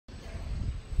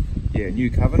Yeah,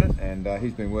 New Covenant, and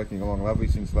he's been working along lovely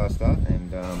since last start,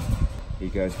 and he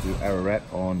goes to Ararat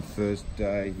on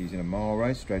Thursday. He's in a mile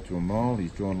race, straight to a mile.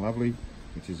 He's drawn lovely,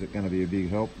 which is going to be a big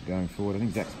help going forward. I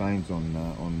think Zach Spain's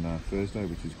on Thursday,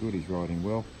 which is good. He's riding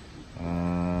well.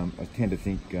 I tend to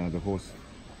think the horse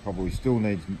probably still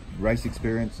needs race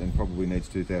experience and probably needs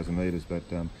 2,000 metres, but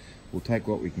we'll take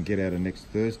what we can get out of next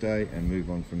Thursday and move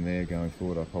on from there going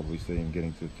forward. I probably see him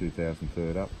getting to 2,000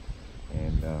 third up,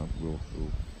 and we'll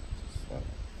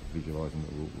visualising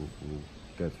that we'll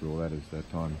go through all that as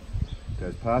time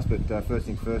goes past. But first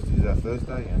things first is our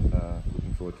Thursday, and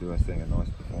looking forward to seeing a nice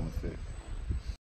performance there.